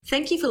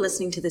Thank you for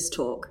listening to this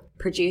talk,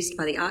 produced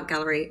by the Art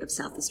Gallery of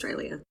South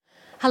Australia.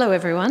 Hello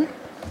everyone.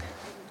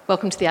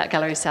 Welcome to the Art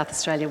Gallery of South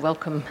Australia.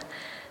 Welcome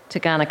to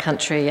Kaurna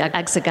country,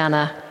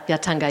 Agsagana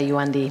Yatanga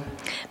Yuandi.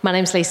 My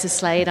name's Lisa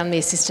Slade, I'm the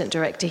Assistant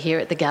Director here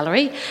at the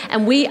Gallery,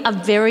 and we are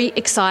very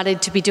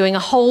excited to be doing a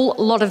whole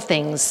lot of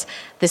things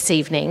this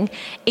evening,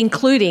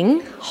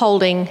 including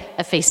holding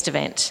a feast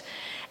event.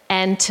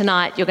 And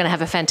tonight you're going to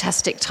have a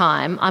fantastic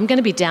time. I'm going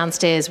to be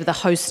downstairs with a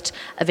host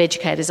of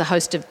educators, a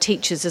host of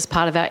teachers as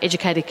part of our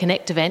Educator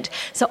Connect event.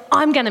 So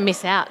I'm going to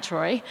miss out,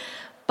 Troy.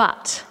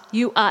 But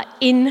you are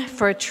in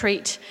for a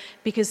treat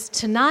because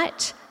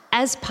tonight,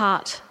 as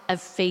part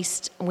of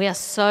Feast, we are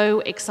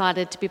so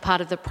excited to be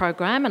part of the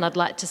program, and I'd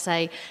like to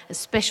say a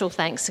special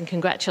thanks and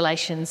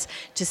congratulations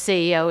to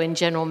CEO and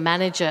General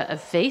Manager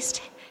of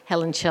Feast,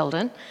 Helen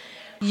Sheldon.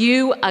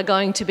 You are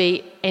going to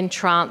be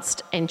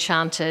entranced,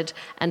 enchanted,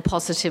 and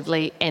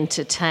positively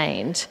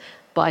entertained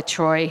by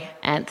Troy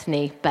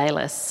Anthony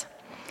Bayliss.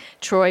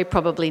 Troy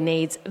probably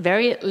needs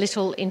very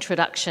little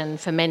introduction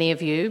for many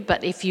of you,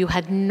 but if you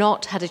had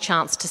not had a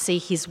chance to see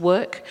his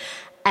work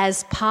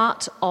as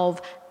part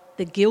of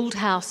the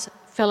Guildhouse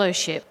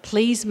Fellowship,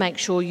 please make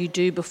sure you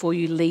do before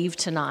you leave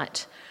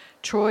tonight.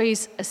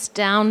 Troy's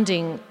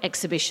astounding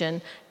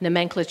exhibition,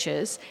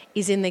 Nomenclatures,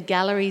 is in the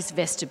gallery's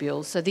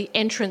vestibule, so the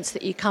entrance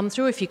that you come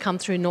through if you come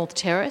through North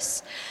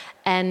Terrace.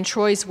 And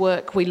Troy's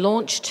work we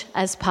launched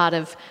as part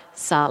of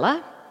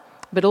SALA,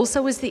 but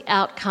also as the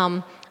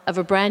outcome of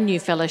a brand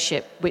new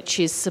fellowship which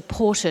is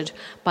supported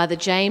by the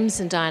James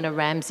and Diana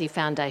Ramsay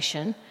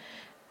Foundation.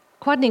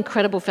 Quite an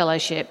incredible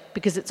fellowship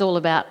because it's all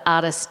about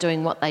artists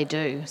doing what they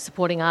do,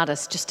 supporting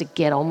artists just to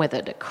get on with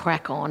it, to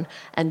crack on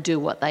and do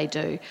what they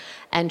do.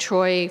 And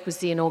Troy was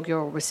the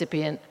inaugural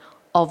recipient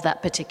of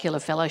that particular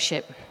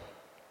fellowship.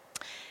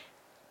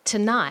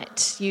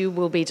 Tonight, you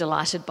will be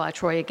delighted by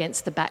Troy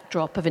against the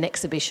backdrop of an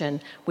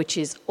exhibition which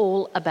is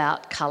all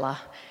about colour.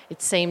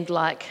 It seemed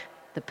like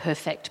the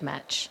perfect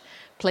match.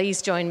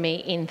 Please join me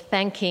in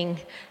thanking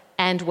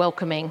and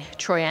welcoming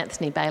Troy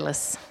Anthony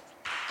Bayliss.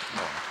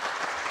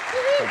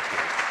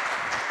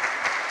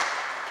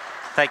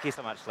 Thank you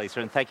so much, Lisa,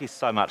 and thank you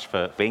so much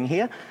for being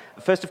here.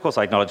 First, of course,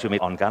 I acknowledge you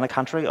on Kaurna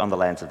country, on the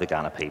lands of the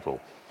Kaurna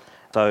people.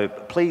 So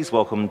please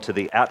welcome to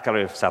the Art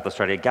Gallery of South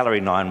Australia, Gallery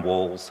 9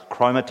 Walls,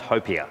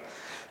 Chromatopia.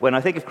 When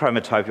I think of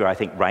Chromatopia, I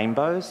think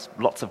rainbows,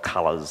 lots of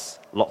colours,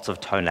 lots of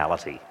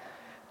tonality.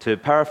 To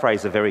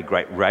paraphrase a very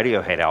great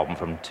Radiohead album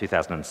from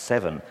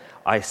 2007,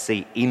 I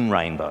see in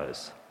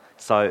rainbows.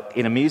 So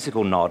in a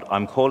musical nod,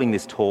 I'm calling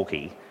this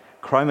talkie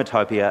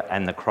Chromatopia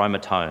and the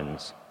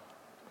Chromatones.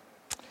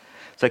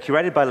 So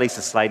curated by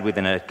Lisa Slade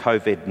within a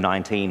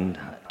COVID-19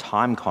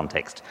 time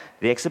context,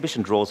 the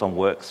exhibition draws on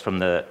works from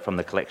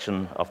the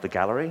collection of the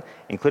gallery,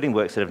 including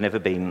works that have never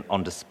been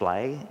on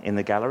display in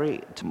the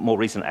gallery to more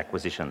recent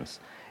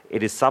acquisitions.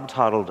 It is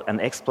subtitled An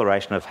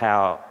Exploration of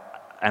How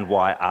and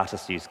Why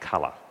Artists Use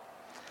Colour.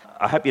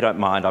 I hope you don't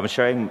mind, I'm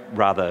sharing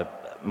rather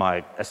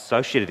my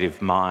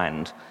associative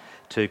mind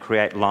to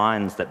create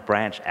lines that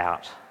branch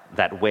out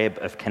that web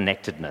of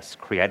connectedness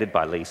created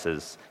by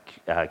Lisa's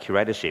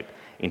curatorship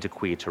into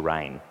queer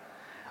terrain.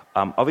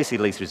 Obviously,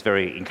 Lisa is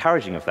very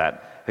encouraging of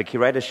that. Her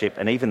curatorship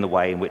and even the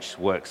way in which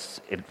works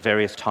at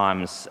various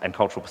times and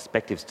cultural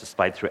perspectives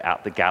displayed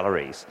throughout the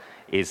galleries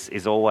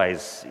is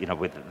always,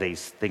 with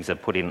these things that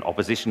are put in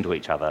opposition to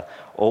each other,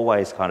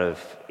 always kind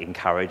of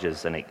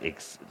encourages and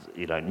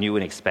new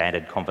and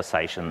expanded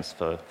conversations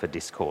for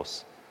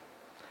discourse.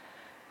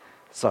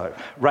 So,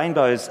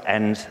 rainbows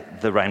and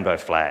the rainbow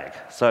flag.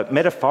 So,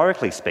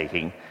 metaphorically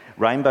speaking,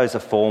 rainbows are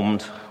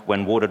formed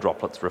when water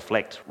droplets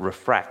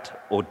refract,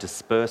 or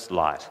disperse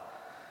light.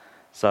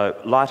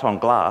 So light on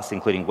glass,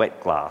 including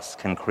wet glass,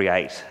 can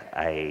create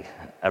a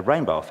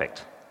rainbow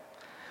effect.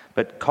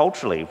 But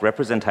culturally,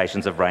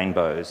 representations of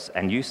rainbows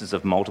and uses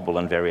of multiple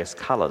and various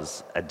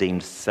colours are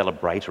deemed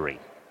celebratory.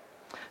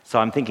 So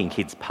I'm thinking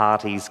kids'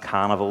 parties,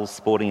 carnivals,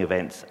 sporting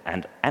events,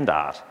 and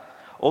art.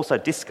 Also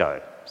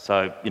disco.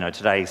 So,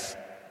 today's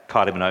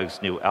Kylie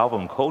Minogue's new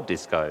album called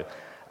Disco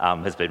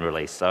has been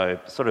released. So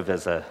sort of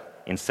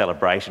in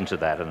celebration to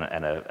that,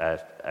 and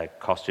a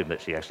costume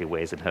that she actually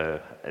wears in her.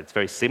 It's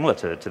very similar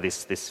to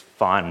this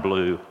fine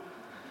blue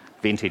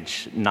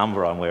vintage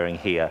number I'm wearing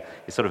here.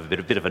 It's sort of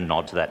a bit of a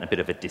nod to that and a bit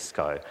of a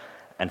disco.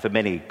 And for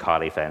many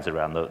Kylie fans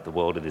around the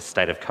world in this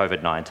state of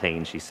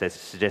COVID-19, she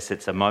suggests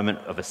it's a moment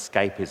of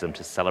escapism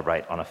to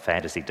celebrate on a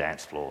fantasy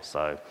dance floor.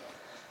 So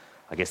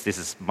I guess this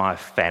is my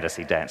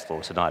fantasy dance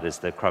floor tonight, is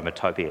the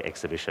Chromatopia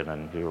exhibition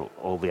and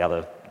all the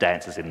other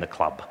dancers in the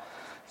club.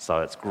 So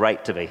it's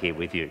great to be here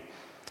with you.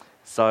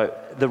 So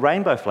the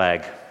rainbow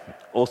flag,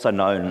 also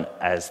known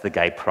as the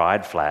gay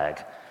pride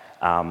flag,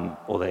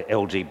 or the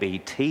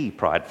LGBT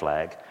pride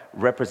flag,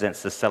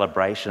 represents the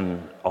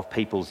celebration of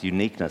people's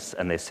uniqueness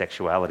and their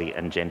sexuality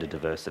and gender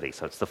diversity.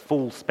 So it's the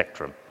full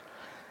spectrum.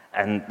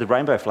 And the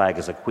rainbow flag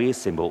as a queer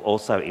symbol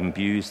also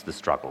imbues the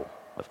struggle,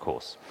 of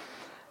course.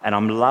 And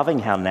I'm loving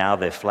how now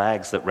they're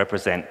flags that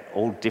represent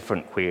all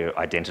different queer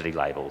identity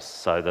labels.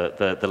 So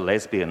the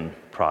lesbian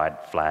pride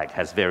flag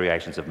has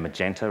variations of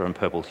magenta and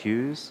purple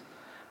hues.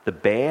 The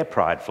bear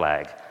pride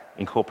flag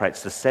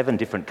incorporates the 7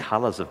 different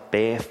colours of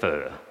bear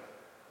fur,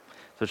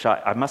 which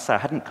I must say I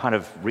hadn't kind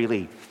of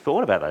really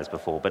thought about those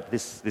before, but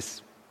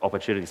this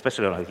opportunity,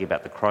 especially when I think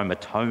about the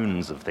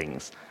chromatones of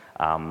things,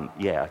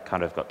 I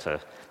kind of got to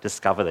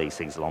discover these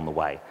things along the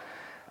way.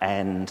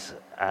 And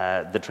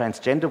the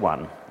transgender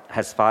one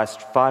has five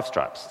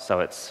stripes, so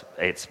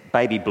it's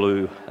baby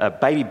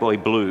boy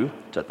blue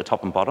at the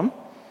top and bottom,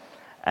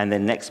 and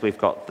then next we've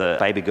got the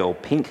baby girl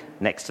pink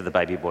next to the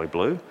baby boy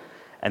blue,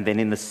 and then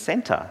in the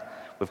centre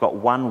we've got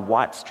one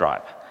white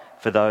stripe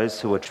for those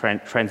who are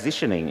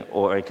transitioning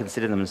or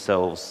consider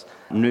themselves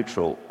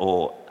neutral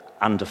or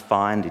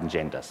undefined in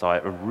gender. So I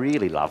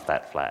really love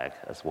that flag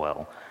as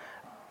well.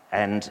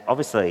 And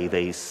obviously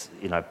these,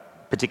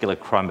 particular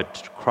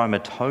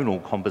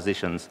chromatonal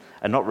compositions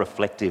are not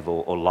reflective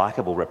or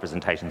likeable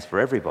representations for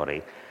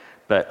everybody.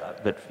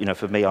 But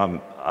for me,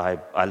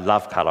 I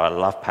love colour, I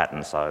love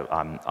pattern, so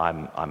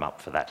I'm up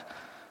for that.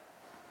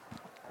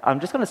 I'm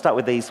just going to start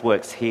with these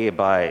works here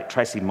by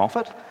Tracy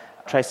Moffat.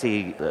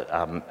 Tracy, the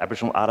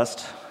Aboriginal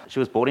artist, she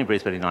was born in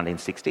Brisbane in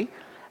 1960,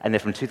 and they're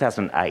from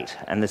 2008.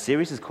 And the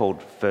series is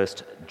called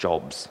First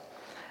Jobs.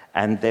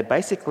 And they're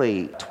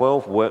basically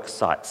 12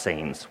 worksite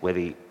scenes where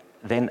the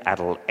then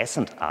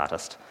adolescent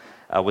artist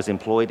was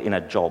employed in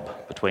a job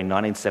between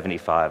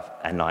 1975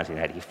 and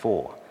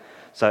 1984.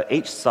 So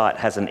each site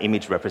has an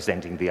image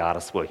representing the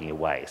artist working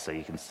away. So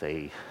you can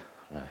see,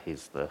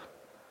 here's the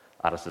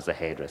artist as a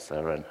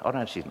hairdresser, and I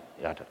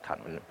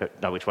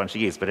can't know which one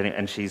she is, but anyway,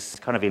 and she's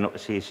kind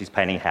of she's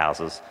painting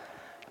houses,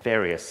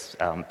 various.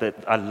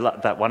 I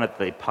love that one at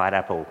the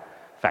pineapple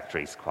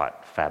factory is quite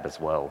fab as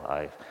well.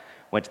 I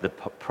went to the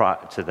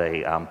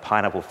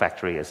pineapple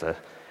factory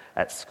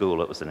at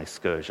school. It was an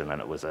excursion,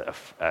 and it was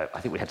I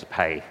think we had to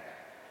pay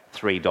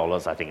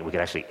 $3. I think we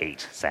could actually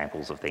eat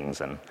samples of things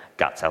and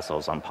guts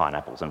ourselves on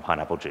pineapples and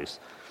pineapple juice.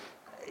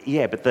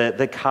 Yeah, but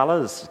the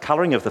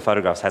colouring of the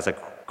photographs has a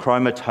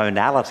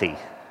chromatonality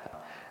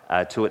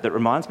to it that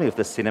reminds me of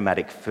the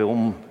cinematic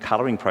film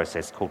colouring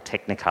process called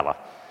Technicolor.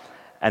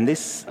 And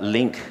this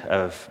link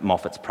of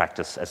Moffat's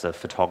practice as a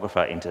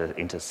photographer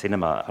into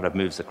cinema kind of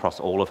moves across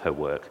all of her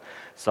work.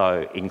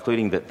 So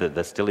including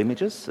the still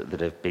images that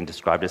have been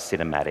described as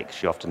cinematic,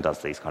 she often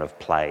does these kind of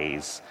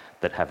plays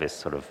that have this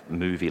sort of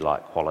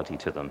movie-like quality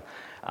to them,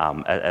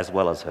 as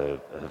well as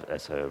her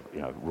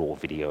raw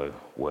video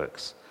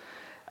works.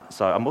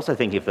 So I'm also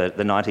thinking of the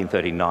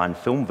 1939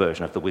 film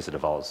version of The Wizard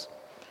of Oz,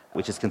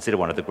 which is considered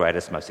one of the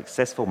greatest, most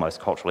successful, most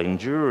culturally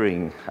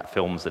enduring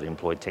films that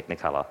employed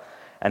Technicolor.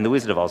 And The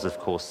Wizard of Oz,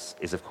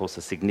 is of course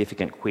a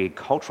significant queer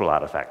cultural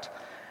artefact,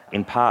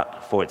 in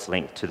part for its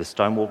link to the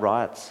Stonewall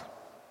riots,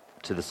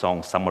 to the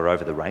song Somewhere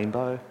Over the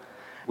Rainbow,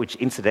 which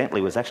incidentally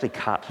was actually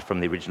cut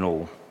from the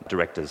original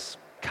director's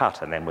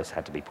cut and then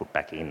had to be put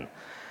back in.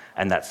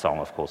 And that song,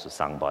 of course, was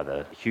sung by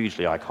the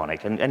hugely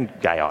iconic and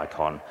gay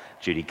icon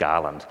Judy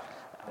Garland.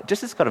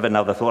 Just as kind of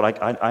another thought,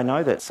 I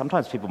know that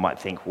sometimes people might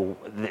think, well,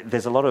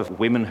 there's a lot of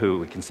women who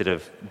we consider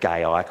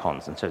gay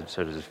icons, and sort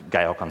of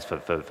gay icons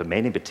for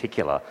men in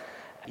particular.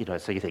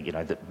 So you think,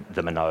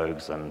 the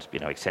Minogues and,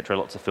 et cetera,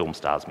 lots of film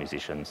stars,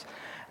 musicians.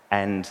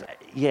 And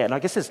I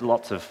guess there's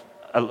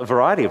a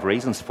variety of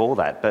reasons for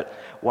that. But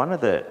one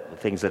of the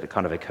things that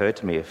kind of occurred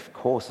to me, of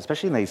course,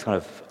 especially in these kind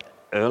of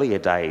earlier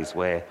days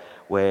where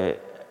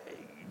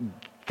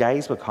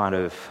gays were kind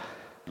of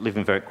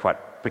living very quite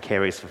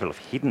precarious, sort of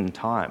hidden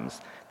times,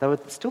 they were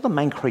still the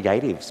main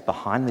creatives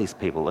behind these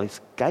people.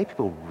 These gay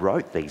people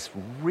wrote these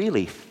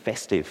really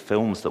festive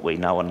films that we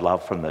know and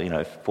love from the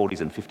 40s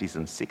and 50s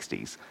and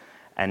 60s.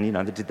 And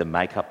they did the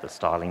makeup, the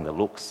styling, the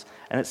looks,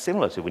 and it's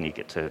similar to when you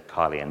get to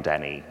Kylie and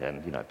Danny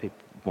and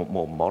people,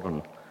 more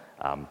modern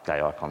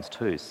gay icons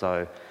too.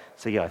 So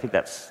I think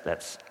that's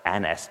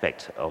an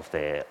aspect of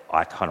their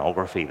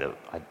iconography that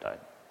I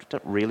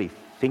don't really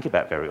think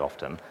about very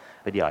often.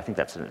 But I think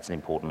it's an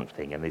important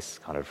thing, and this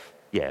kind of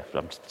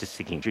I'm just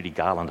thinking Judy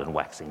Garland and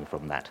waxing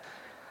from that.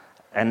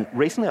 And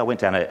recently I went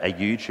down a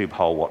YouTube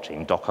hole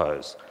watching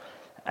docos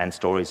and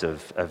stories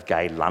of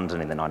gay London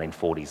in the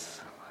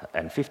 1940s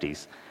and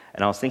 50s.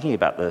 And I was thinking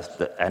about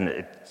and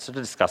it sort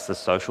of discussed the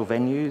social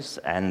venues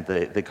and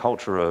the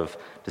culture of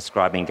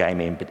describing gay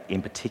men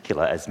in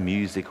particular as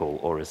musical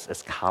or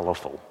as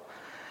colourful.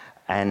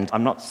 And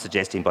I'm not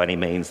suggesting by any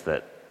means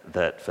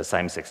that for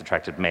same-sex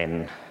attracted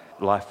men,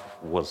 life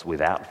was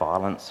without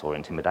violence or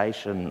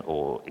intimidation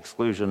or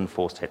exclusion,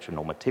 forced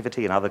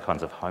heteronormativity and other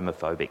kinds of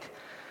homophobic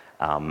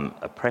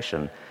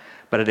oppression.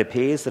 But it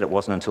appears that it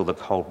wasn't until the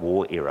Cold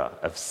War era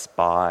of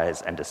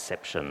spies and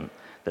deception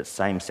that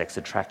same-sex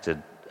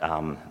attracted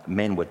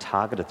men were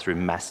targeted through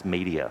mass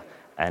media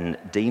and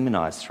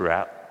demonised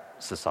throughout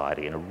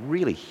society in a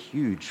really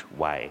huge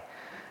way.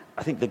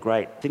 I think the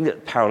great thing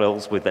that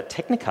parallels with that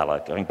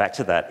Technicolor, going back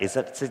to that, is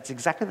that it's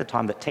exactly the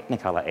time that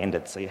Technicolor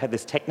ended. So you had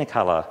this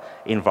Technicolor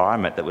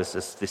environment that was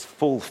just this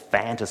full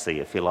fantasy,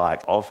 if you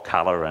like, of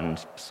colour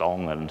and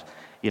song and,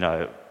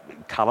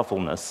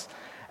 colourfulness.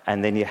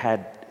 And then you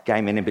had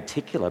gay men in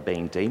particular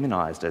being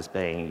demonised as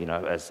being,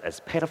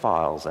 as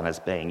pedophiles and as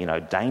being,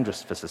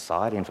 dangerous for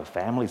society and for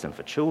families and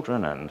for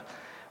children and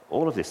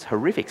all of this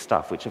horrific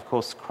stuff, which of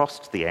course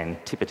crossed the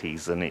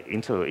Antipodes and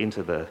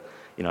into the,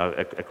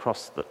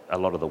 across a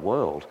lot of the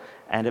world.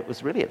 And it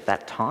was really at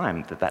that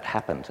time that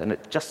happened. And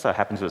it just so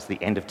happens it was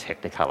the end of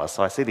Technicolor.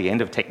 So I see the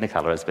end of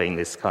Technicolor as being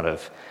this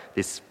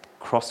this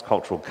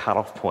cross-cultural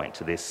cut-off point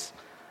to this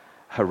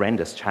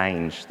horrendous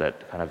change that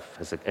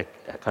has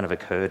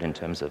occurred in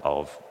terms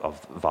of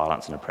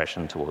violence and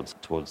oppression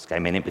towards gay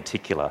men in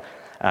particular.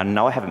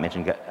 No, I haven't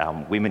mentioned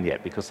women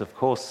yet because, of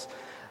course,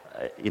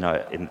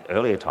 in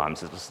earlier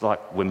times it was like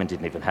women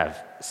didn't even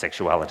have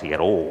sexuality at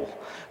all.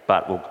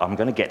 But I'm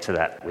going to get to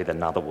that with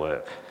another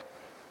work.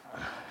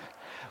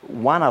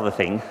 One other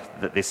thing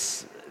that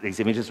these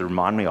images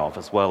remind me of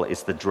as well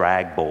is the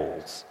drag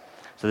balls.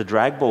 So the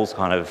drag balls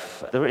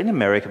they're in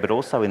America, but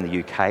also in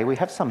the UK. We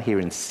have some here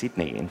in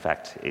Sydney, in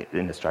fact,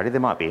 in Australia. There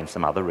might be in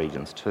some other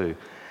regions too.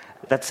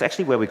 That's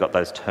actually where we got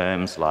those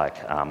terms like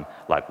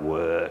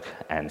work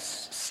and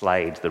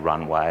Slade the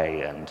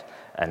runway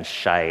and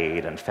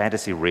shade and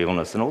fantasy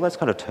realness and all those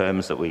kind of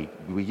terms that we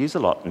use a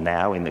lot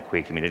now in the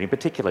queer community,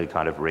 particularly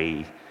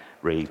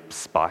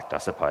re-spiked, I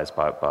suppose,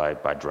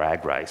 by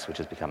Drag Race, which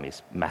has become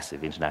this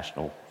massive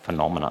international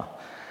phenomena.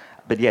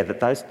 But yeah,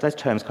 those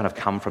terms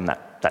come from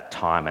that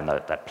time and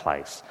that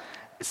place.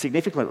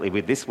 Significantly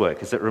with this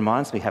work is it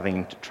reminds me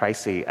having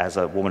Tracy as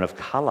a woman of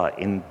colour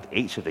in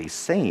each of these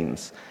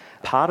scenes.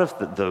 Part of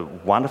the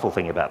wonderful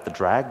thing about the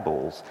drag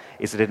balls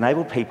is it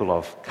enabled people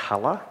of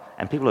colour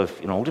and people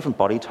of all different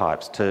body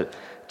types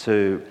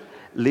to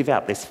live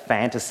out this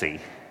fantasy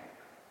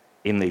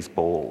in these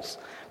balls.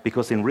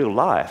 Because in real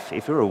life,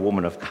 if you're a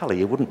woman of colour,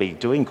 you wouldn't be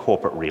doing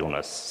corporate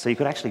realness. So you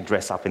could actually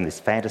dress up in this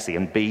fantasy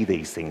and be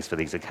these things for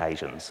these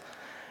occasions.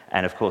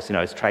 And of course,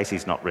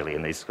 Tracy's not really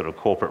in these sort of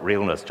corporate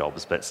realness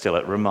jobs, but still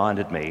it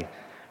reminded me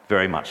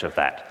very much of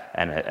that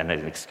and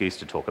an excuse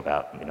to talk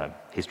about,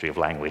 history of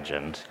language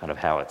and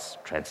how it's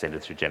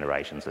transcended through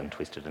generations and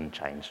twisted and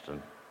changed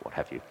and what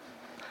have you.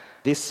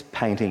 This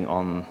painting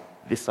on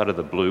this side of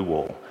the blue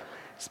wall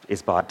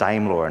is by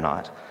Dame Laura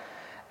Knight.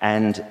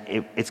 And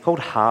it's called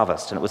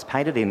Harvest, and it was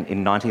painted in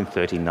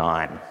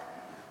 1939.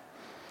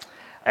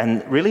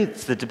 And really,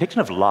 it's the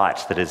depiction of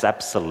light that is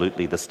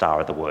absolutely the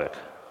star of the work.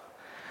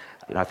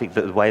 I think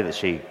the way that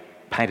she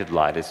painted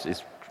light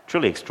is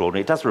truly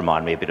extraordinary. It does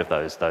remind me a bit of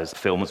those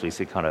films we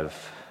see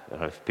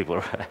people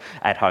are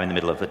at home in the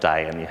middle of the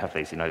day and you have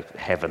these,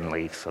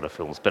 heavenly sort of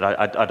films. But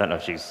I don't know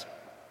if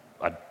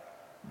I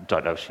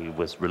don't know if she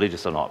was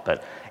religious or not,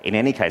 but in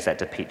any case, that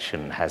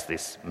depiction has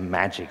this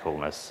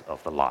magicalness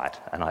of the light,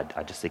 and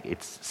I just think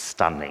it's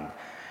stunning.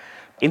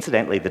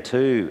 Incidentally, the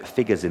two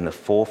figures in the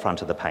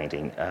forefront of the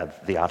painting are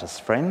the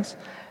artist's friends,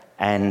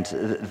 and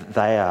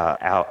they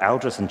are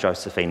Aldous and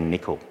Josephine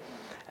Nicol.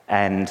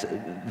 And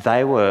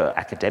they were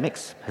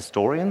academics,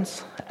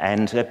 historians,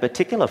 and a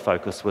particular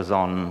focus was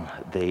on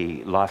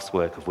the life's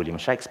work of William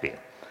Shakespeare.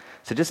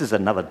 So just as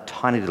another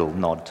tiny little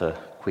nod to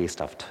queer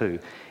stuff too,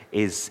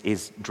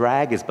 is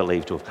drag is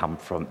believed to have come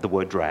from the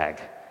word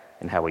drag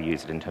and how we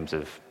use it in terms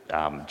of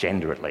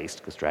gender at least,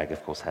 because drag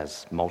of course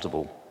has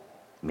multiple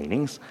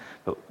meanings,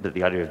 but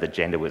the idea of the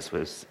gender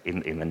was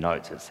in the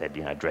notes it said,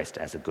 dressed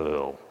as a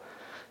girl.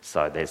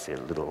 So there's a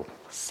little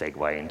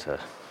segue into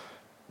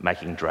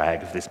making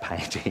drag of this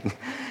painting.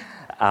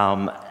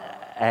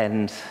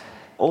 And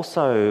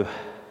also,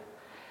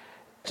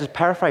 to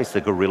paraphrase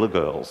the Guerrilla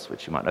Girls,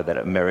 which you might know, that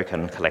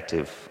American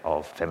collective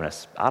of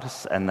feminist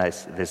artists, and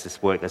there's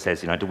this work that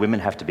says, do women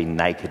have to be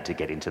naked to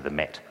get into the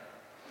Met?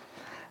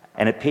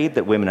 And it appeared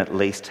that women at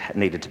least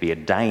needed to be a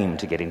dame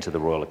to get into the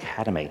Royal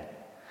Academy,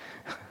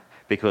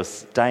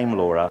 because Dame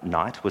Laura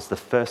Knight was the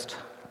first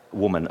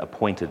woman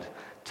appointed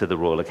to the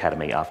Royal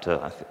Academy after,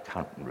 I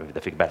can't remember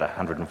the figure, about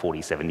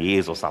 147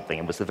 years or something,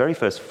 and was the very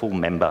first full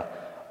member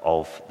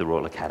of the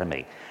Royal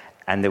Academy.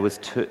 And there was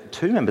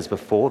two members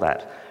before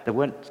that that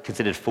weren't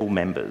considered full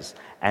members,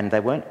 and they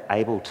weren't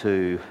able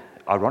to,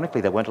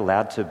 ironically, they weren't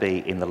allowed to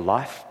be in the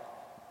life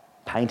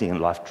painting and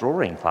life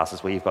drawing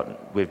classes where you've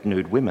got with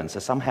nude women. So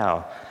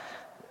somehow,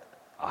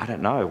 I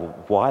don't know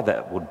why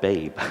that would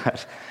be,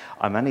 but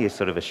I'm only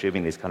sort of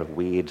assuming this kind of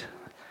weird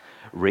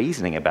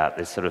reasoning about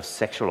this sort of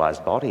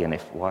sexualised body, and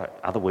why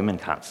other women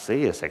can't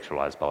see a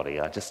sexualised body.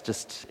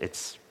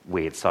 It's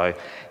weird. So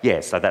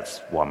so that's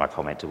why my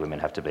comment to women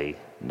have to be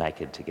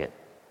naked to get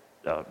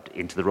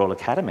into the Royal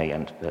Academy.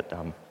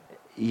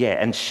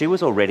 And she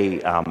was already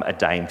a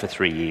dame for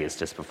 3 years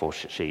just before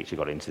she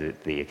got into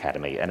the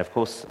academy. And of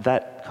course,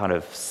 that kind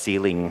of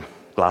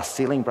glass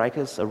ceiling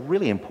breakers are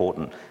really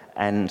important.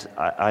 And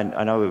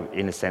I know,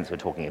 in a sense, we're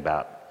talking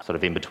about sort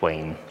of in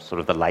between sort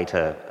of the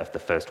later of the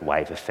first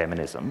wave of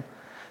feminism.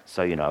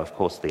 So, of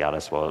course, the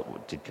artist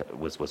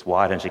was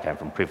white and she came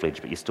from privilege,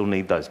 but you still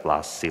need those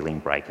glass ceiling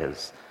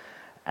breakers.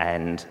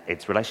 And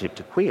its relationship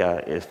to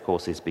queer, of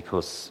course, is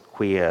because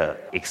queer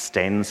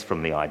extends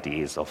from the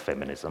ideas of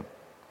feminism.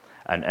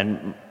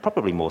 And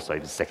probably more so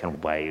the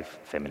second wave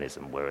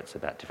feminism, where it's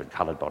about different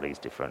coloured bodies,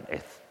 different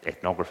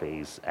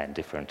ethnographies, and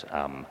different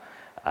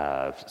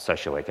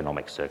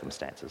socio-economic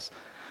circumstances.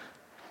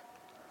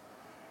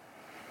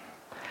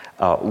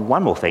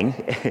 One more thing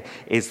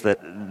is that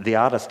the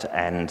artist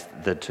and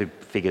the two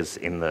figures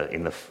in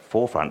the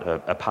forefront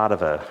are part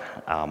of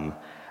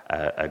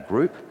a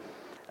group,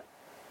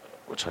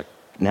 which I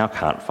now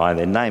can't find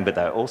their name, but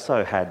they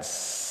also had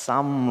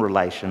some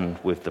relation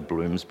with the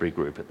Bloomsbury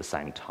Group at the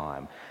same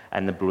time.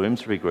 And the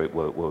Bloomsbury Group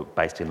were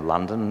based in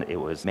London. It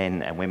was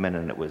men and women,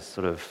 and it was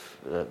sort of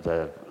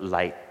the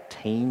late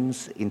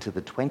teens into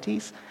the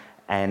 20s.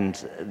 And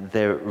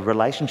their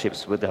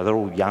relationships they're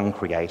all young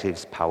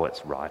creatives,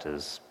 poets,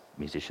 writers,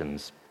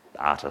 musicians,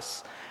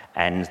 artists.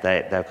 And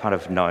they're kind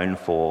of known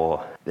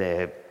for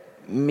their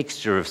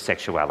mixture of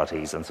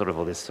sexualities and sort of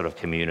all this sort of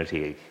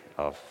community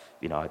of,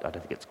 I don't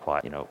think it's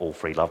quite, all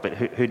free love, but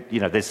who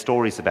there's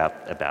stories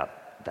about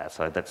that.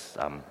 So that's,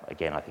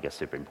 again, I think a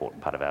super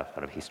important part of our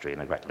kind of history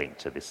and a great link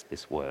to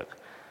this work.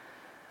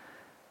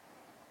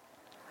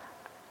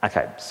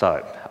 Okay,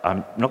 so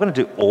I'm not going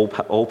to do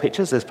all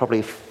pictures. There's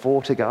probably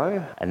 4 to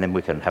go, and then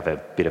we can have a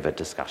bit of a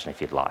discussion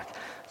if you'd like.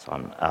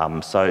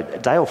 So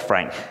Dale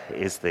Frank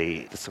is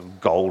the sort of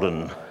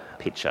golden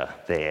picture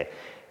there.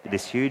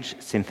 This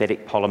huge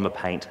synthetic polymer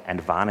paint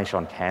and varnish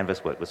on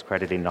canvas work was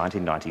created in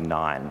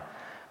 1999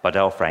 by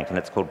Dale Frank, and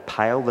it's called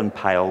Pale Than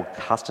Pale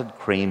Custard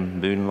Cream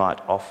Moonlight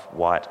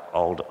Off-White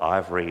Old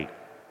Ivory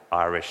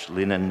Irish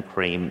Linen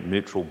Cream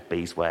Neutral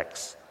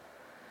Beeswax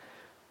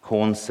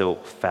Corn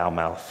Silk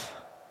Foulmouth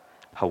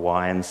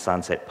Hawaiian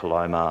Sunset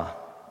Paloma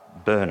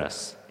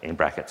Burnous, in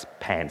brackets,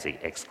 pansy,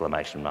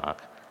 exclamation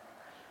mark.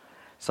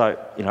 So,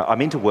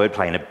 I'm into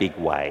wordplay in a big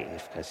way, in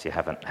case you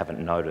haven't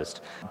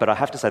noticed. But I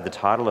have to say the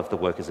title of the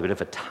work is a bit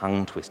of a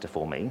tongue twister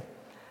for me.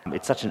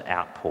 It's such an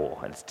outpour,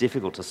 and it's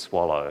difficult to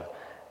swallow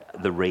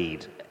the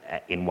read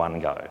in one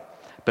go.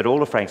 But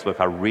all of Frank's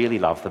work, I really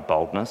love the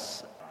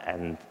boldness,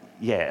 and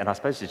I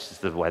suppose it's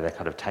just the way they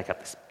kind of take up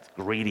this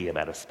greedy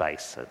amount of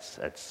space.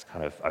 It's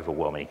kind of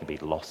overwhelming. You can be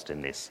lost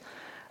in this.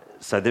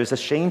 So there's a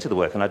sheen to the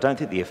work, and I don't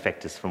think the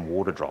effect is from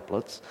water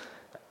droplets.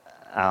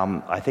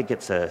 I think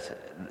it's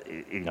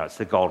it's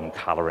the golden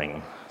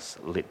colouring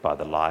lit by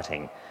the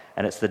lighting,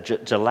 and it's the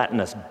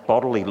gelatinous,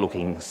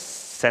 bodily-looking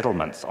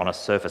settlements on a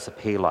surface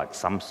appear like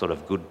some sort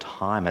of good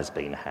time has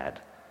been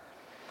had.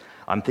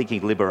 I'm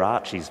thinking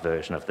Liberace's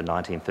version of the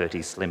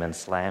 1930s Slim and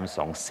Slam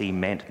song,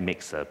 Cement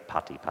Mixer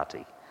Putty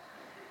Putty.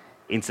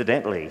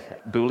 Incidentally,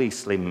 Bully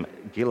Slim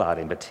Gillard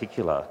in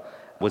particular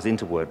was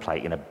into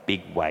wordplay in a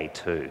big way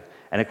too.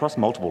 And across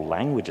multiple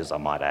languages, I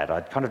might add.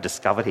 I'd kind of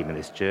discovered him in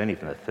this journey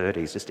from the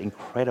 30s, just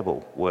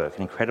incredible work,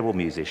 an incredible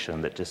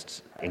musician that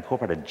just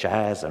incorporated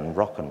jazz and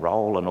rock and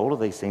roll and all of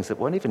these things that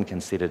weren't even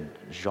considered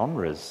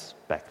genres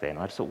back then.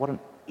 I just thought, what an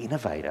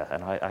innovator,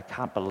 and I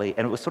can't believe...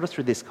 And it was sort of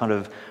through this kind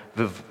of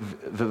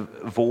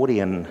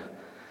Vivaldian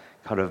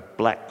kind of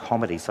black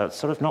comedy, so it's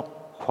sort of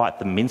not quite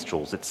the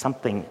minstrels, it's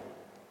something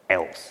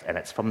else, and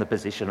it's from the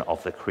position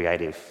of the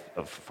creative,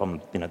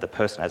 from the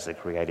person as the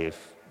creative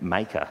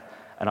maker.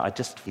 And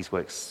his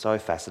work's so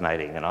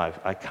fascinating, and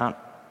I can't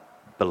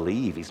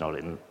believe he's not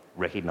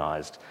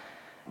recognised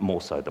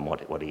more so than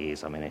what he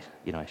is. I mean,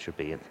 he should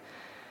be,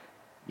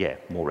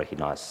 more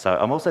recognised. So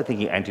I'm also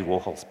thinking Andy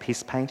Warhol's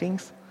piss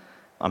paintings.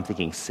 I'm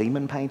thinking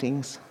semen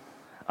paintings.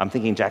 I'm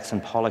thinking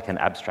Jackson Pollock and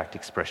abstract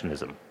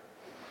expressionism.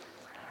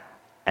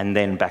 And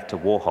then back to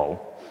Warhol,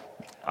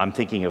 I'm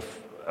thinking of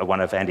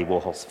one of Andy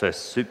Warhol's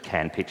first soup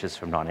can pictures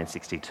from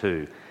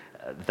 1962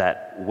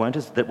 that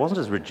wasn't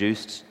as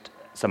reduced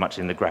so much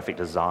in the graphic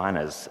design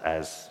as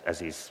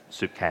his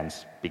soup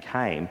cans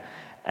became,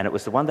 and it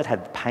was the one that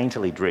had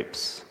painterly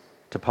drips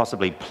to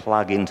possibly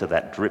plug into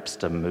that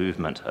dripster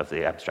movement of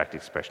the abstract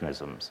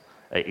expressionism,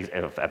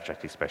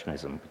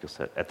 because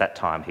at that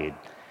time he was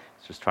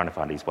just trying to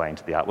find his way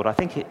into the art world. I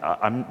think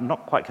I'm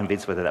not quite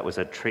convinced whether that was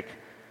a trick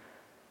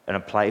and a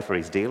play for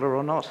his dealer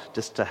or not,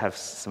 just to have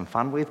some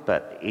fun with,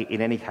 but in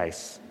any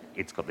case,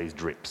 it's got these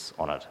drips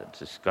on it. It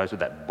just goes with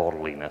that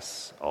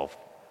bodiliness of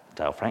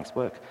Dale Frank's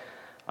work,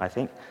 I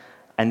think.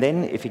 And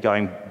then if you're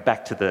going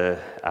back to the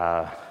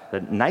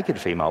naked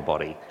female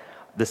body,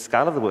 the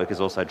scale of the work is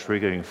also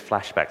triggering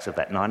flashbacks of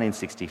that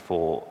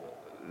 1964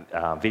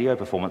 video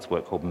performance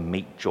work called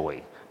Meat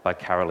Joy by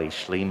Carolee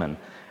Schliemann.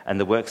 And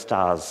the work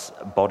stars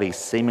bodies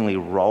seemingly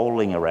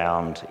rolling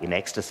around in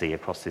ecstasy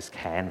across this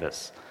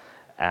canvas.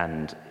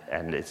 And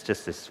it's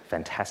just this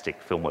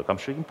fantastic film work. I'm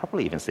sure you can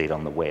probably even see it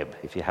on the web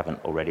if you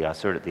haven't already. I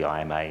saw it at the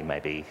IMA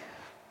maybe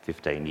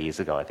 15 years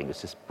ago. I think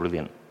it's just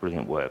brilliant,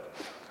 brilliant work.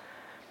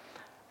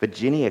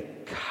 Virginia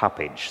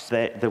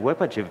Cuppage. The work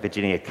by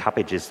Virginia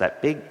Cuppage is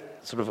that big,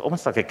 sort of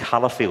almost like a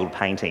colour-filled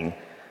painting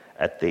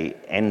at the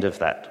end of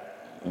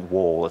that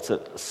wall. It's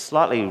a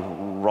slightly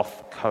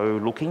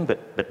Rothko-looking,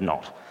 but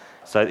not.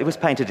 So it was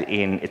painted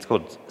it's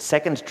called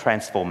Second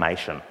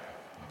Transformation.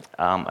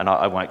 And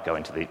I won't go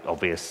into the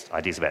obvious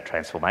ideas about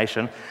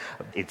transformation.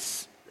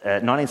 It's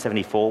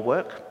 1974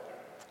 work.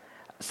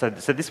 So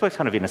this work's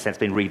kind of, in a sense,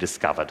 been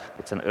rediscovered.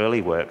 It's an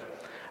early work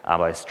by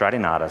an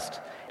Australian artist.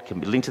 It can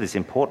be linked to this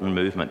important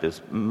movement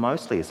that's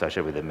mostly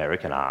associated with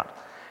American art.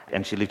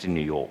 And she lived in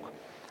New York.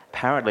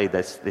 Apparently,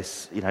 there's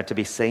this, to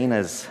be seen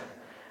as,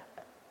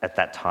 at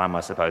that time,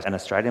 I suppose, an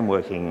Australian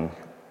working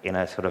in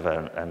a sort of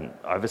an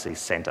overseas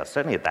centre,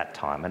 certainly at that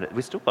time, and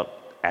we've still got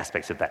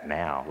aspects of that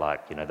now,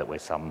 like, that we're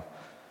some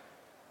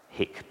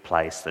hick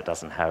place that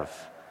doesn't have,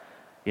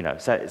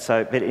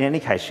 but in any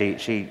case,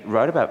 she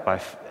wrote about by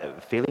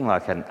feeling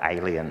like an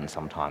alien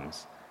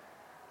sometimes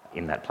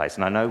in that place.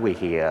 And I know we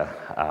hear,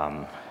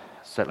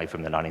 certainly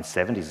from the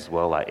 1970s as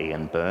well, like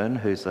Ian Byrne,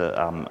 who's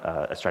an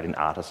Australian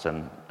artist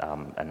and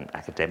an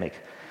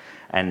academic,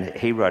 and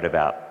he wrote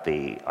about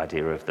the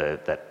idea of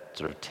that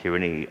sort of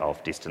tyranny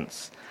of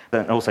distance,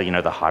 and also,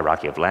 the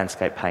hierarchy of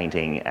landscape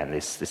painting, and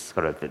this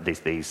sort of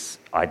these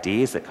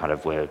ideas that kind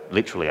of were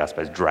literally, I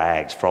suppose,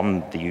 dragged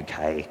from the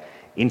UK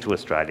into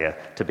Australia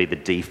to be the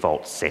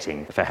default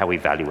setting for how we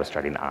value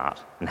Australian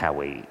art, and how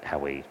we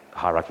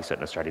hierarchy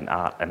certain Australian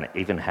art, and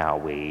even how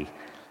we,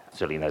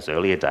 certainly in those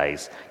earlier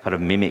days, kind of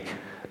mimic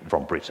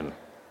from Britain.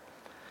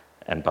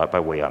 And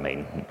by we, I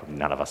mean probably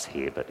none of us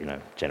here, but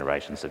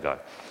generations ago.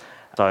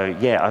 So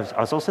yeah,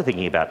 I was also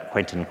thinking about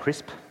Quentin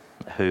Crisp,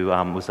 who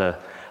was a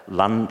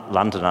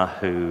Londoner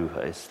who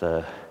is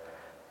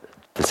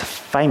there's a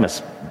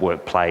famous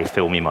play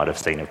film you might have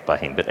seen by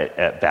him, but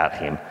about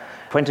him.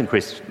 Quentin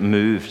Crisp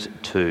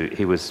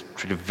he was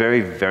treated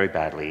very, very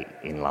badly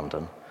in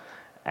London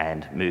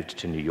and moved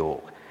to New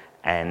York.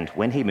 And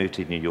when he moved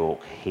to New York,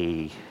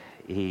 he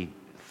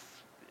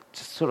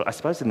just sort of, I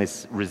suppose in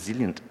this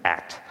resilient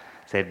act,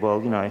 said,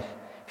 well,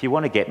 if you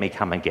want to get me,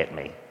 come and get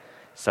me.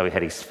 So he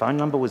had his phone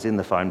number was in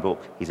the phone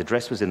book, his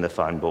address was in the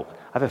phone book.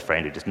 I have a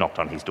friend who just knocked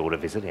on his door to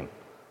visit him,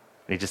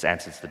 and he just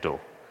answers the door.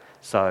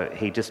 So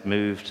he just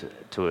moved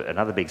to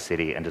another big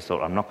city and just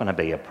thought, I'm not going to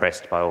be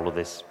oppressed by all of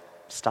this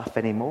stuff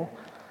anymore.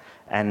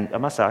 And I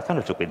must say, I kind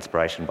of took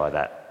inspiration by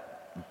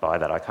that.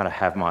 I kind of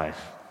have my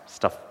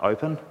stuff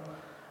open.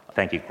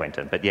 Thank you,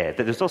 Quentin. But yeah,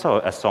 there's also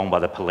a song by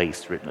The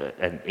Police, written,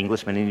 An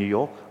Englishman in New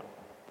York.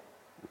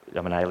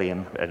 I'm an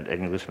alien, an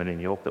Englishman in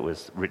New York, that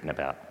was written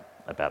about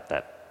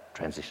that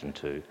transition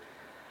to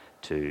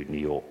New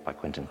York by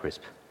Quentin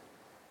Crisp.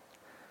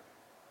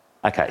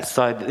 Okay,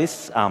 so this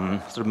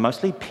sort of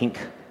mostly pink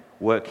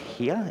work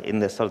here in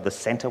the sort of the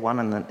centre one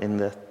and in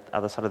the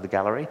other side of the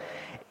gallery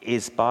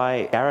is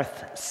by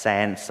Gareth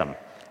Sansom.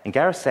 And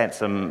Gareth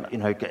Sansom,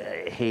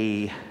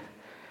 his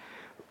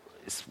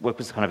work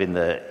was kind of in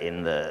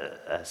the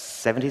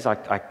 70s.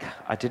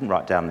 I didn't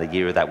write down the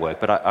year of that work,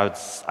 but I'd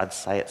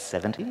say it's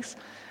 70s.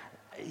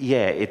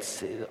 Yeah,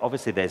 it's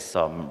obviously there's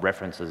some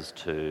references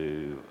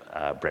to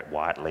Brett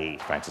Whiteley,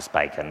 Francis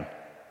Bacon,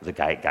 the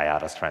gay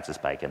artist Francis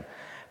Bacon,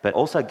 but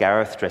also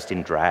Gareth dressed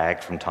in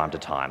drag from time to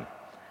time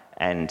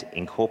and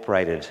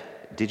incorporated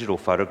digital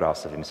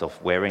photographs of himself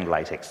wearing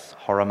latex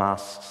horror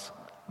masks,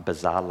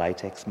 bizarre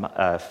latex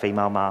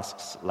female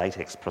masks,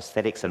 latex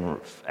prosthetics,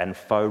 and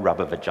faux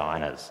rubber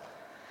vaginas.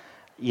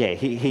 Yeah,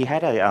 he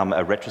had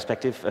a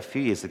retrospective a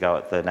few years ago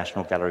at the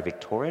National Gallery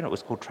Victoria, and it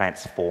was called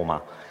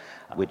Transformer,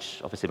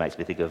 which obviously makes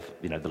me think of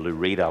the Lou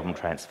Reed album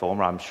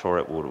Transformer. I'm sure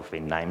it would have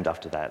been named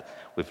after that,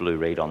 with Lou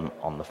Reed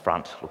on the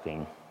front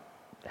looking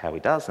how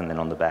he does, and then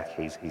on the back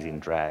he's in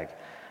drag.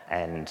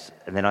 And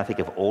then I think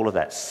of all of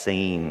that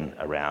scene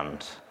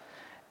around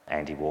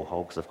Andy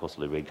Warhol, because of course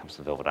Lou Reed comes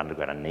from Velvet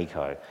Underground and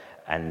Nico,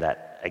 and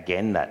that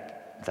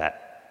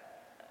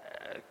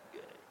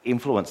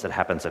influence that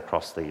happens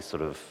across these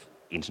sort of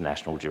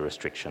international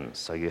jurisdictions.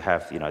 So you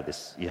have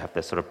this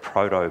sort of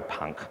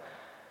proto-punk,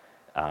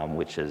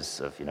 which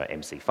is of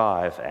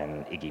MC5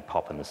 and Iggy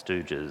Pop and the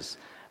Stooges,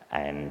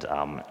 and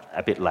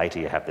a bit later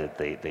you have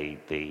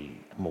the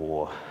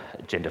more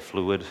gender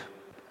fluid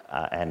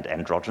and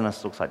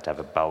androgynous, looks like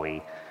David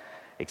Bowie,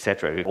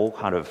 etc. All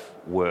kind of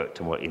worked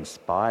and were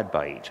inspired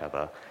by each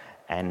other,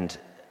 and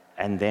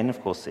then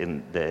of course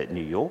in the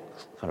New York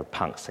kind of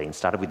punk scene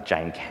started with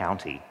Jane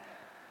County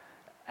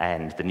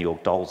and the New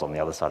York Dolls on the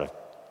other side of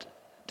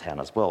town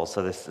as well.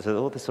 So there's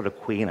all this sort of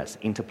queerness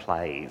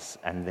interplays,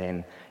 and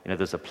then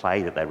there's a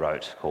play that they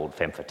wrote called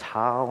Femme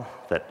Fatale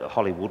that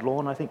Holly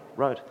Woodlawn I think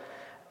wrote,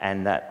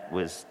 and that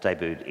was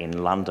debuted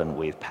in London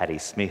with Patti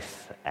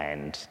Smith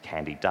and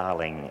Candy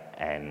Darling,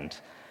 and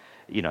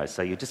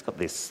so you just got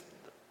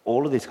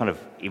all of these kind of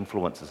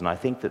influences, and I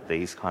think that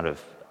these kind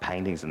of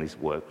paintings and this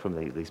work from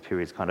these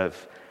periods kind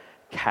of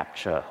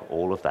capture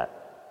all of that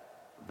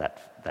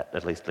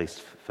at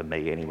least for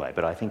me anyway.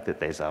 But I think that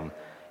there's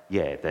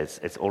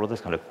it's all of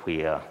those kind of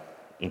queer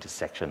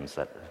intersections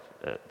that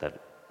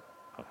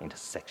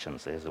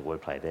intersections, there's a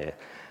wordplay there,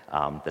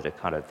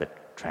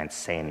 that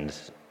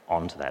transcend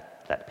onto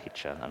that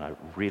picture, and I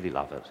really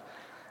love it.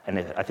 And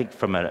I think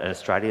from an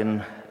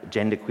Australian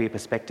genderqueer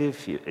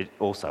perspective, it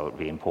also would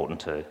be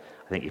important to,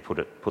 I think you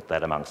put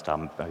that amongst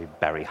maybe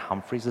Barry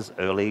Humphries'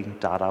 early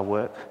Dada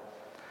work,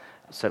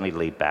 certainly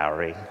Lee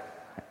Bowery,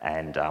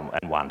 and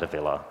Wanda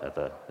Villa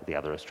are the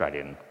other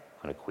Australian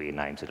kind of queer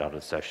names that I'd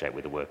associate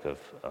with the work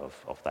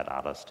of that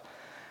artist.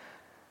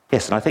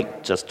 Yes, and I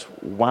think just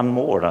one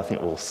more, and I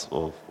think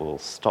we'll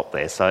stop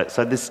there. So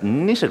this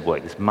knitted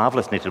work, this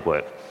marvellous knitted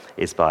work,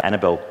 is by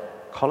Annabelle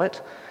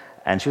Collett,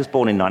 and she was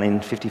born in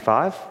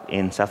 1955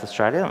 in South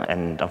Australia,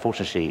 and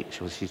unfortunately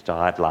she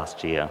died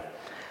last year.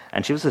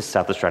 And she was a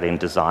South Australian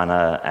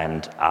designer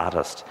and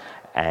artist,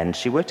 And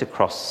she worked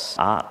across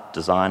art,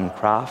 design,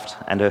 craft,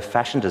 and her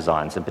fashion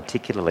designs, and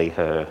particularly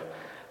her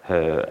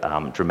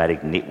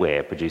dramatic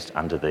knitwear produced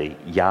under the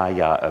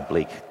Yaya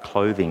Oblique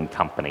Clothing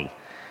Company,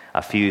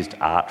 a fused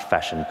art,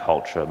 fashion,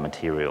 culture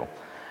material.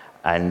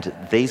 And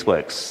these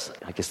works,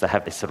 I guess they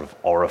have this sort of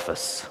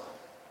orifice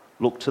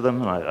look to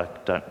them, and I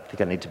don't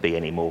think I need to be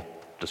any more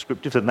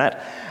descriptive than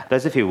that.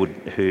 Those of you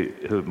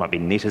who might be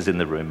knitters in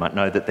the room might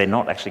know that they're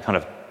not actually kind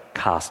of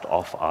cast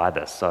off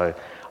either. So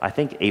I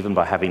think even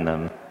by having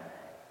them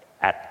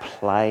at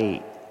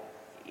play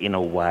in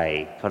a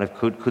way kind of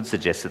could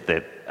suggest that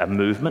there's a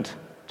movement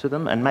to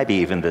them, and maybe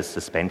even the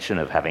suspension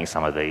of having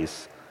some of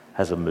these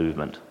has a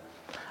movement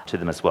to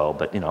them as well.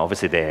 But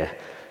obviously they're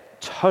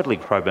totally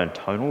Crowburn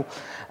tonal,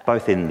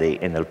 both in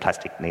the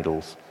plastic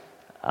needles,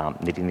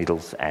 knitting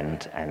needles,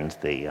 and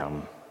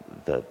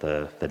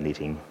the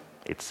knitting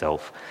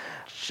itself.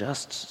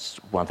 Just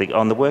one thing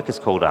on the work is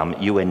called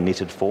UN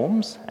Knitted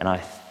Forms, and I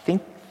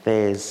think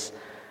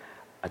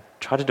I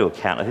tried to do a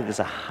count. I think there's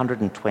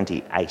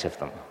 128 of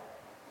them.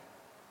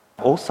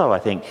 Also, I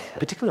think,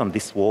 particularly on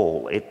this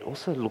wall, it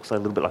also looks a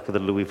little bit like the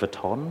Louis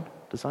Vuitton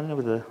design,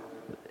 with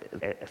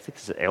I think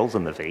there's the L's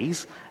and the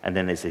V's, and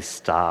then there's these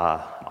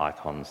star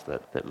icons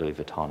that Louis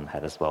Vuitton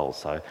had as well.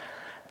 So,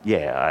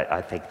 yeah,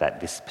 I think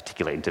that this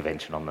particular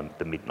intervention on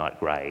the midnight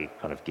grey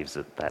kind of gives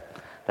it that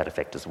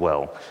effect as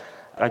well.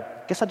 I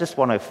guess I just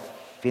want to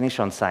finish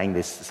on saying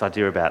this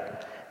idea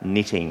about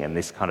knitting and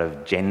this kind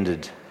of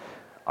gendered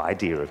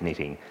idea of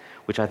knitting,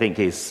 which I think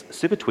is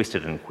super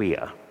twisted and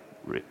queer.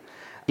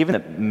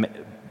 Given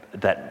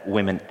that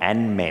women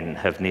and men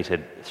have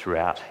knitted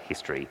throughout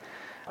history,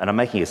 and I'm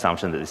making the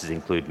assumption that this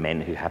includes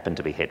men who happen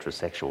to be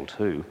heterosexual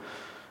too,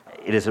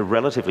 it is a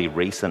relatively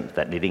recent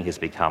that knitting has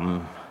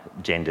become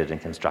gendered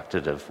and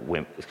constructed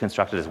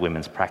as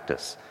women's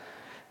practice.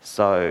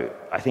 So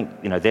I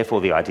think,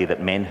 therefore the idea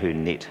that men who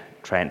knit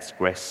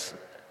transgress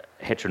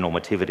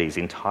heteronormativity is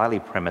entirely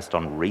premised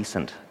on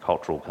recent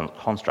cultural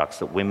constructs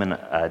that women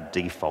are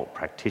default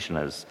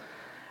practitioners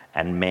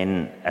and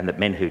that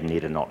men who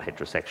knit are not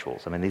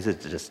heterosexuals. I mean, these are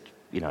just,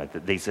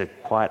 these are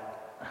quite,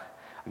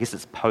 I guess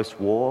it's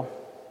post-war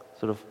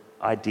sort of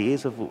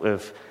ideas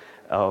of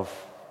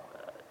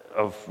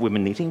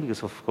women knitting,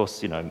 because of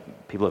course,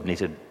 people have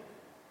knitted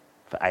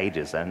for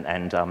ages, and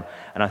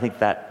I think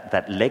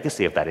that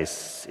legacy of that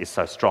is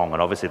so strong,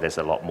 and obviously there's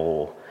a lot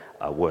more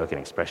work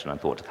and expression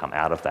and thought to come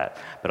out of that.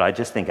 But I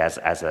just think as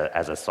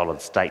a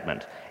solid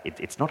statement,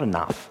 it's not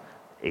enough.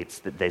 It's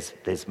that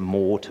there's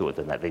more to it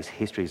than that. These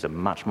histories are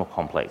much more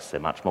complex. They're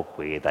much more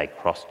queer. They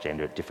cross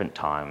gender at different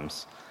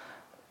times,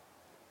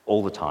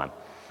 all the time.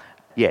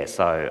 Yeah.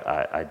 So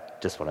I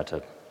just wanted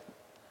to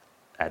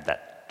add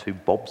that to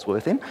Bob's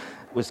worth in.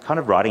 Was kind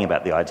of writing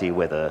about the idea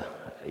whether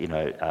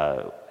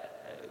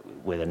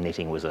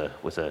knitting was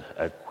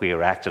a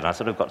queer act, and I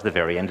sort of got to the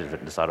very end of it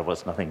and decided, well,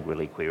 there's nothing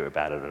really queer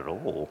about it at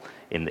all.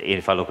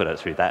 If I look at it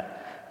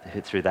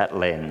through that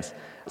lens.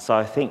 So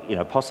I think,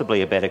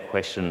 possibly a better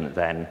question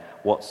than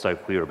what's so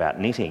queer about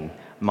knitting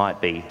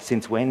might be,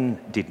 since when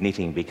did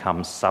knitting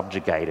become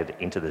subjugated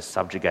into the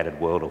subjugated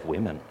world of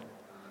women?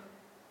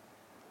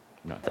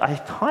 I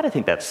kind of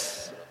think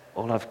that's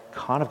all I've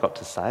kind of got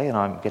to say, and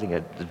I'm getting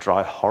the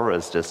dry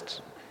horrors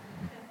just...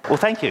 Well,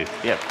 thank you.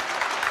 Yeah.